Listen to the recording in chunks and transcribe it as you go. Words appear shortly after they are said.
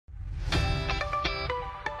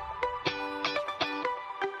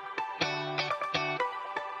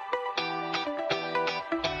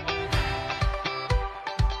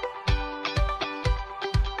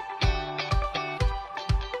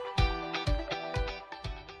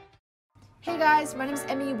guys, my name is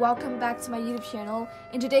Emme. Welcome back to my YouTube channel.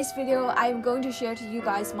 In today's video, I am going to share to you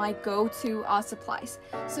guys my go-to art supplies.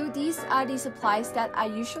 So these are the supplies that I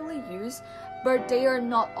usually use, but they are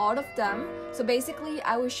not all of them. So basically,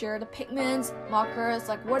 I will share the pigments, markers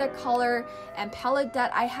like watercolor, and palette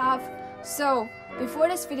that I have. So before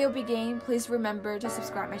this video begins, please remember to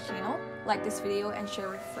subscribe my channel, like this video, and share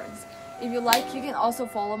with friends. If you like, you can also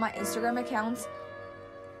follow my Instagram accounts.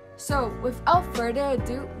 So without further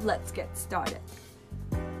ado, let's get started.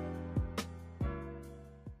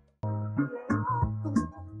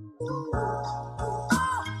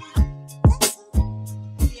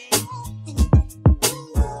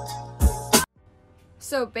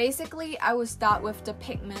 So basically, I will start with the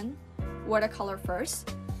pigment watercolor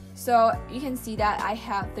first. So you can see that I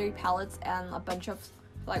have 3 palettes and a bunch of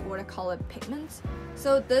like watercolor pigments.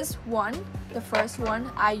 So this one, the first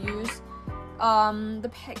one, I use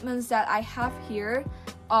the pigments that I have here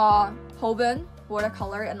are Hoban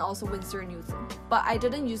watercolor and also Winsor & Newton, but I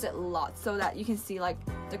didn't use it a lot so that you can see like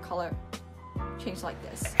the color change like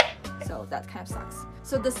this, so that kind of sucks.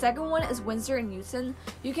 So the second one is Winsor & Newton.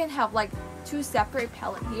 You can have like 2 separate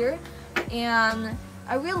palettes here, and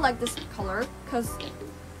I really like this color because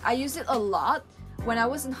I used it a lot when I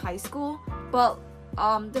was in high school, but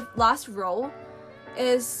the last row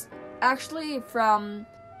is actually from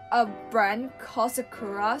a brand called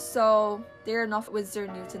Sakura, so they're not Winsor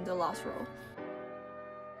 & Newton, the last row.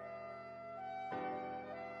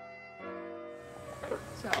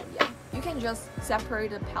 So yeah, you can just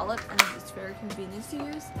separate the palette and it's very convenient to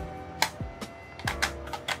use.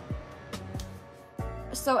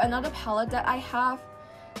 So another palette that I have,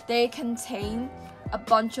 they contain a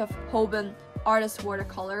bunch of Hoban artist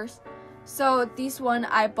watercolors. So this one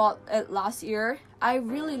I bought it last year. I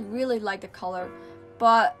really like the color,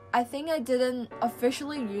 but I think I didn't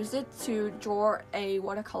officially use it to draw a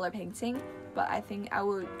watercolor painting, but I think I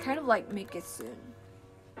will kind of like make it soon.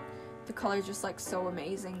 The color is just like so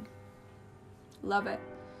amazing. Love it.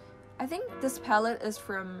 I think this palette is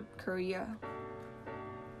from Korea.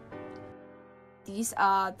 These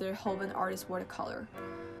are the Hoban artist watercolor.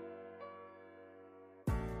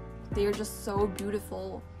 They are just so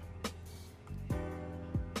beautiful.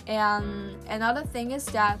 And another thing is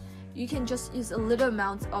that you can just use a little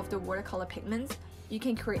amount of the watercolor pigments. You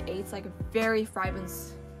can create like very vibrant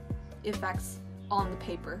effects on the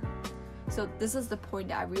paper. So this is the point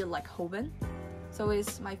that I really like Hoban. So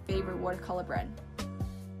it's my favorite watercolor brand.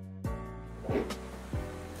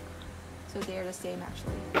 So they're the same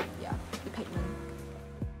actually. Yeah, the pigment.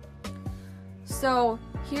 So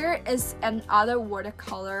here is another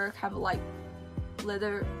watercolor kind of like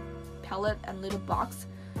little palette and little box.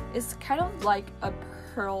 It's kind of like a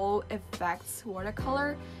pearl effects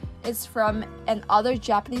watercolor. It's from another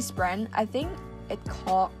Japanese brand. I think it's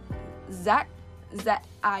called ZIG,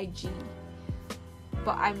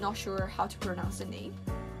 but I'm not sure how to pronounce the name.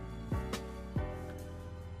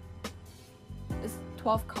 It's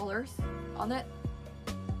 12 colors on it.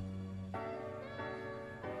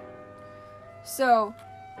 So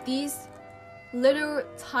these little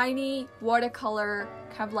tiny watercolor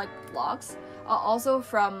kind of like blocks are also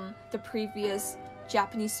from the previous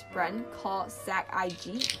Japanese brand called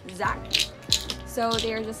ZIG. So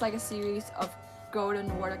they're just like a series of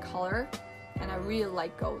golden watercolor, and I really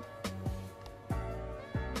like gold.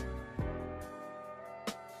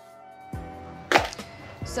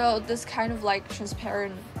 So this kind of like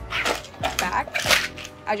transparent bag,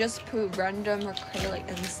 I just put random acrylic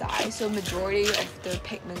inside, so majority of the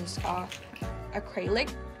pigments are acrylic,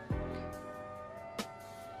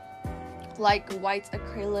 like white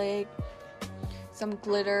acrylic, some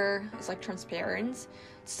glitter. It's like transparent.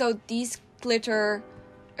 So these glitter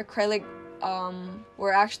acrylic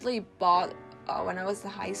were actually bought when I was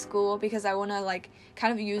in high school because I want to like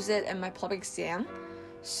kind of use it in my public exam.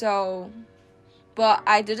 So but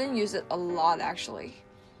I didn't use it a lot actually.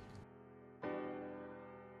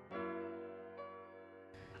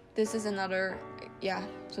 This is another, yeah,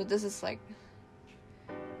 so this is like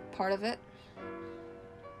part of it.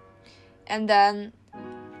 And then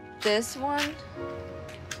this one,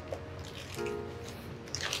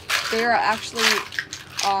 they are actually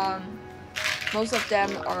most of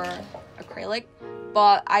them are acrylic,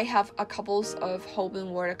 but I have a couple of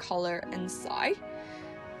Hoban watercolor inside.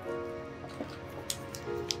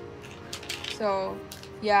 So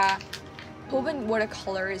yeah, Hoban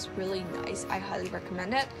watercolor is really nice. I highly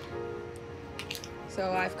recommend it.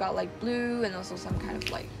 So I've got like blue and also some kind of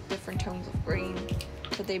like different tones of green.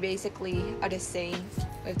 So they basically are the same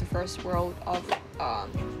with the first row of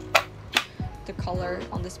the color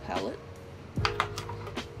on this palette.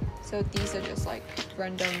 So these are just like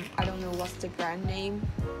random, I don't know what's the brand name.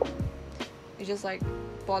 I just like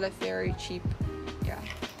bought it very cheap. Yeah,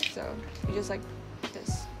 so you just like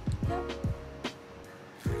this. Yeah.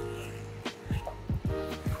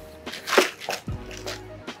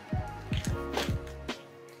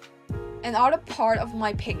 Another part of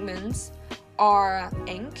my pigments are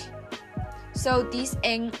ink. So these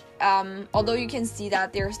ink, although you can see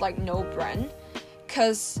that there's like no brand,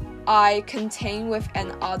 because I contain with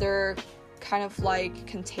another kind of like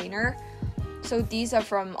container. So these are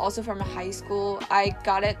also from high school. I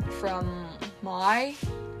got it from my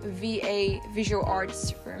visual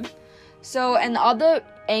arts room. So another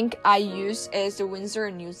ink I use is the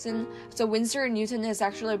Winsor & Newton. So Winsor & Newton is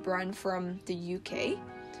actually a brand from the UK.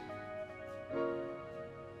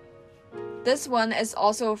 This one is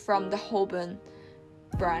also from the Hoban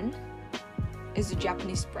brand. It's a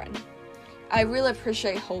Japanese brand. I really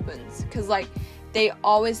appreciate Hoban's because like they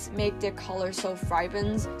always make their color so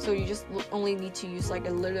vibrant, so you just only need to use like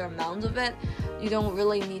a little amount of it. You don't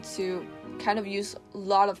really need to kind of use a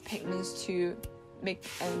lot of pigments to make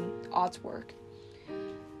an artwork.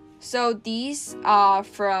 So these are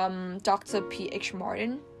from Dr. P.H.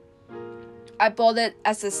 Martin. I bought it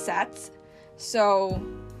as a set, so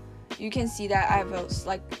you can see that I have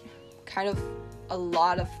like kind of a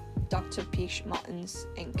lot of Dr. P.H. Martin's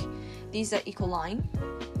ink. These are Ecoline.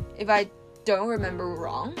 If I don't remember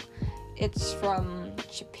wrong, it's from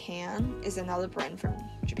Japan. It's another brand from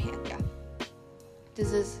Japan. Yeah,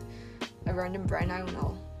 this is a random brand. I don't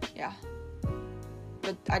know. Yeah,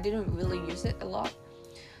 but I didn't really use it a lot.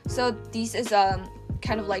 So this is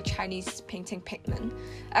kind of like Chinese painting pigment.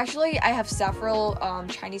 Actually, I have several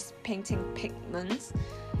Chinese painting pigments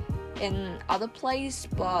in other place,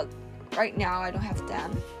 but right now I don't have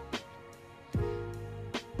them.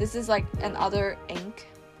 This is like another ink.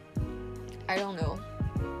 I don't know.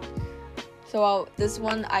 So this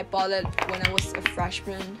one I bought it when I was a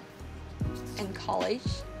freshman in college.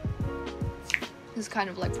 It's kind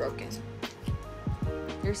of like broken.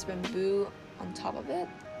 There's bamboo on top of it.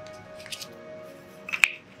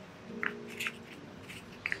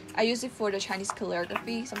 I use it for the Chinese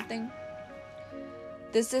calligraphy something.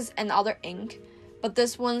 This is another ink, but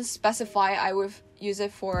this one specify I would use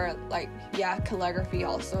it for like calligraphy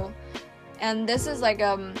also. And this is like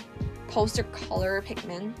poster color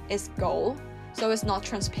pigment. It's gold, so it's not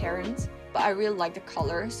transparent, but I really like the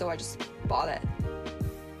color, so I just bought it.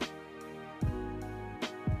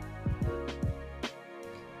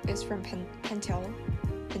 It's from Pentel.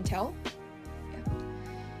 Yeah.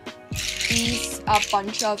 These are a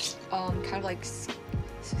bunch of kind of like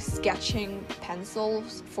sketching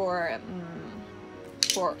pencils for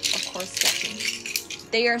of course sketching.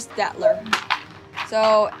 They are Staedtler.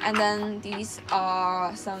 So, and then these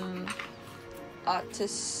are some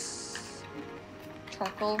artist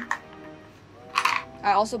charcoal.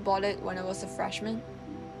 I also bought it when I was a freshman,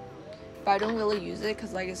 but I don't really use it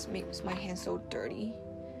because like it makes my hands so dirty.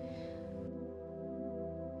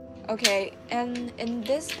 Okay, and in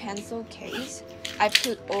this pencil case, I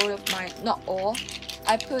put all of my, not all,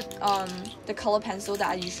 I put the color pencil that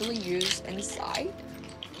I usually use inside.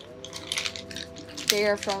 They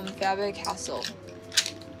are from Faber-Castell.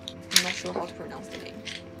 I'm not sure how to pronounce the name.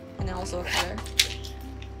 And then also a color.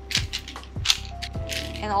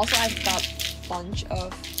 And also I've got a bunch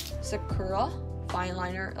of Sakura fine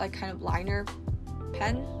liner, like kind of liner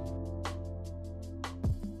pen.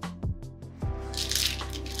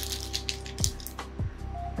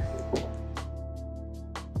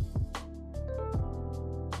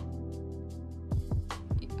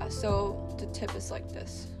 Yeah, so the tip is like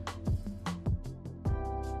this.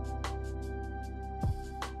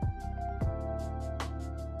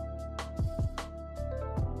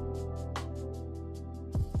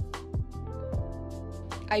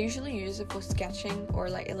 I usually use it for sketching or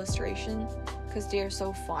like illustration because they are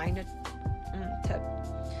so fine at tip.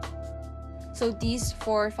 So these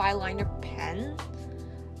 4 fine liner pen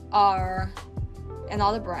are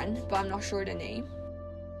another brand, but I'm not sure the name.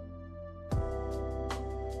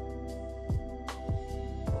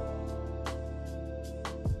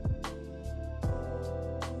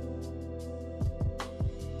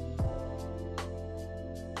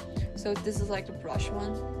 So this is like the brush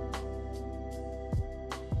one.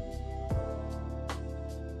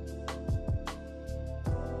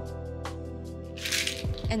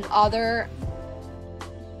 Another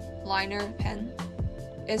liner pen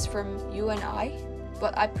is from UNI,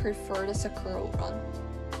 but I prefer the Sakura one.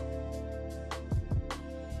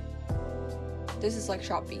 This is like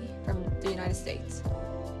Shopee from the United States.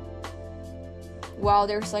 Wow,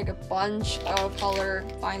 there's like a bunch of color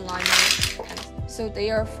fine liner pens. So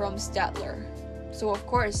they are from Staedtler. So of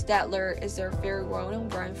course Staedtler is a very well-known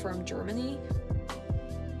brand from Germany.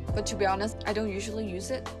 But to be honest, I don't usually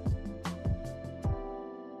use it.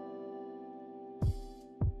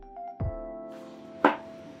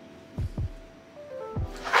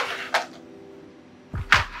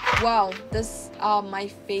 Wow, this are my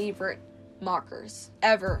favorite markers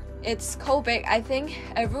ever. It's Copic. I think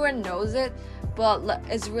everyone knows it, but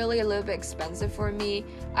it's really a little bit expensive for me.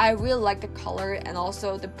 I really like the color and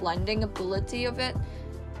also the blending ability of it.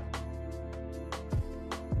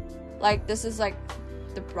 Like this is like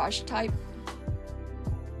the brush type.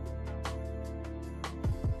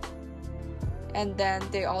 And then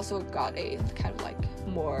they also got a kind of like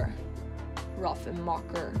more rough and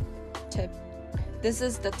marker tip. This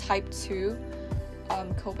is the type 2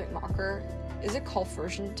 Copic marker. Is it called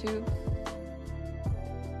version 2?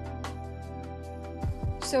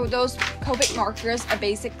 So those Copic markers are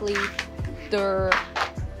basically their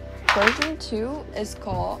version 2 is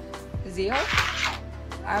called Zeo.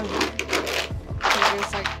 I don't know. So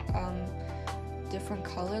there's like different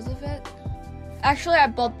colors of it. Actually, I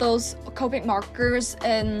bought those Copic markers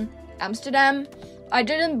in Amsterdam. I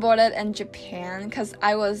didn't bought it in Japan because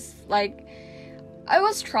I was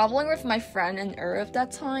traveling with my friend in Europe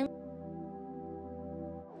that time.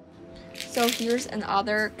 So here's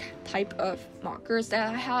another type of markers that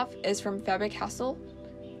I have is from Faber-Castell.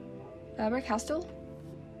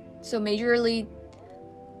 So majorly,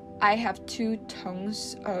 I have 2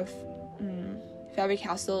 tones of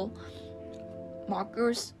Faber-Castell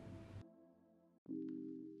markers.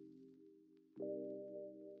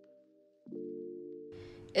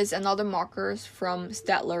 Is another markers from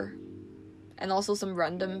Staedtler. And also some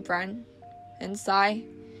random brand inside.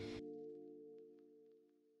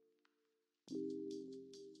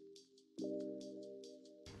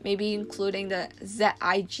 Maybe including the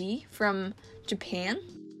ZIG from Japan.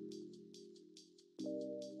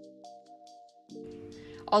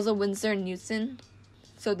 Also Winsor & Newton.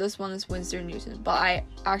 So this one is Winsor & Newton. But I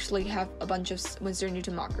actually have a bunch of Winsor &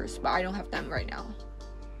 Newton markers, but I don't have them right now.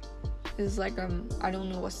 This is like I don't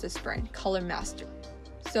know what's this brand. Color Master.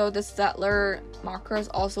 So the Staedtler markers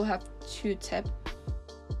also have 2 tips.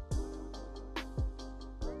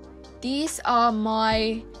 These are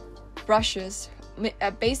my brushes.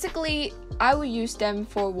 Basically, I will use them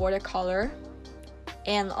for watercolor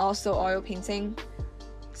and also oil painting,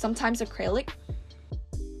 sometimes acrylic.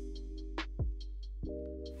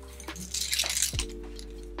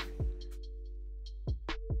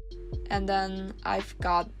 And then I've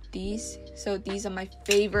got these. So these are my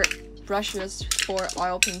favorite brushes for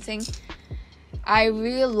oil painting. I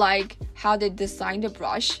really like how they designed the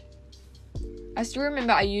brush. I still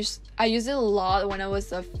remember I used it a lot when I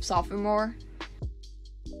was a sophomore.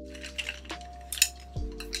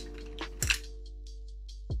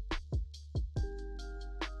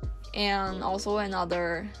 And also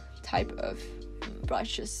another type of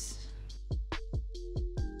brushes.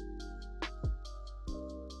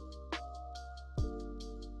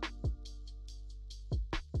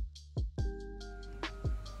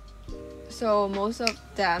 So most of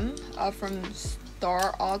them are from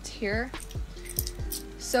Star Art here.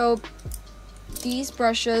 So these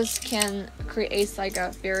brushes can create like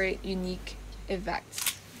a very unique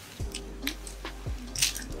effect.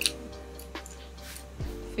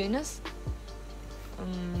 Venus,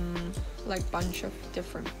 like bunch of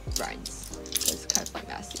different brands. So it's kind of like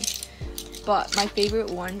messy. But my favorite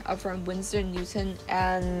one are from Winsor & Newton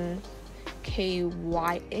and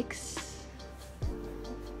KYX.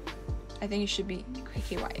 I think it should be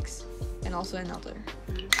KYX. And also another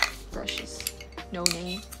brushes. No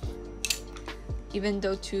name. Even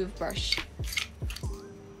though 2 brush.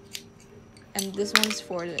 And this one's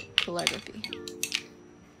for the calligraphy.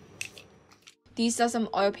 These are some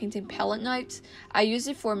oil painting palette knives. I use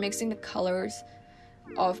it for mixing the colors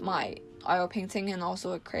of my oil painting and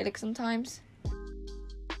also acrylic sometimes.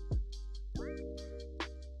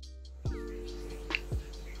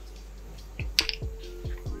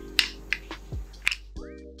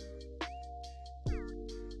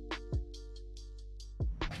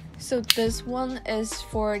 So this one is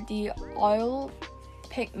for the oil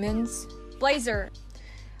pigments blazer,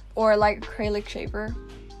 or like acrylic shaper.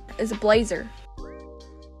 It's a blazer.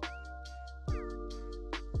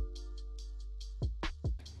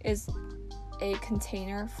 Is a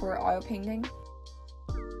container for oil painting.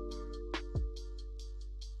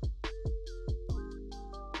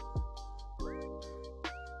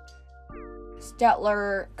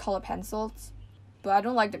 Staedtler color pencils, but I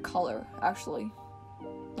don't like the color actually.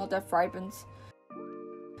 Not that vibrant.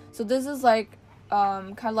 So this is like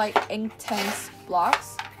kind of like ink tense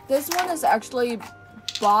blocks. This one is actually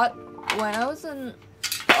bought when I was in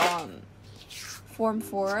Form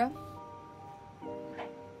 4.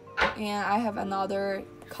 And I have another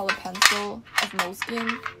color pencil of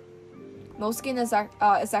Moleskine. Moleskine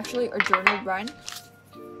is actually a journal brand.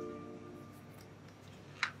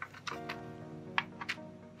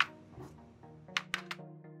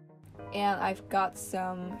 And I've got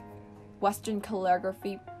some Western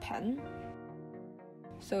calligraphy pen.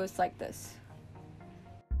 So it's like this.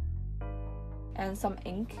 And some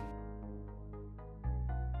ink.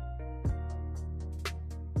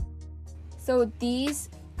 So these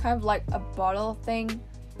kind of like a bottle thing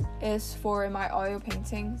is for my oil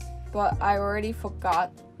paintings, but I already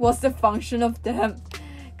forgot what's the function of them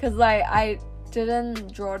because like I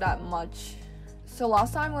didn't draw that much. So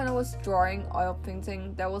last time when I was drawing oil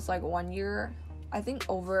painting, that was like 1 year, I think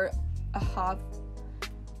over a half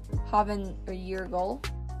a year ago.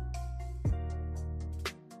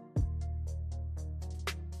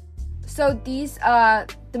 So these are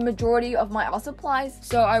the majority of my art supplies.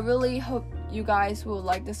 So I really hope you guys will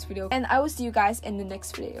like this video, and I will see you guys in the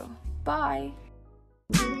next video. Bye!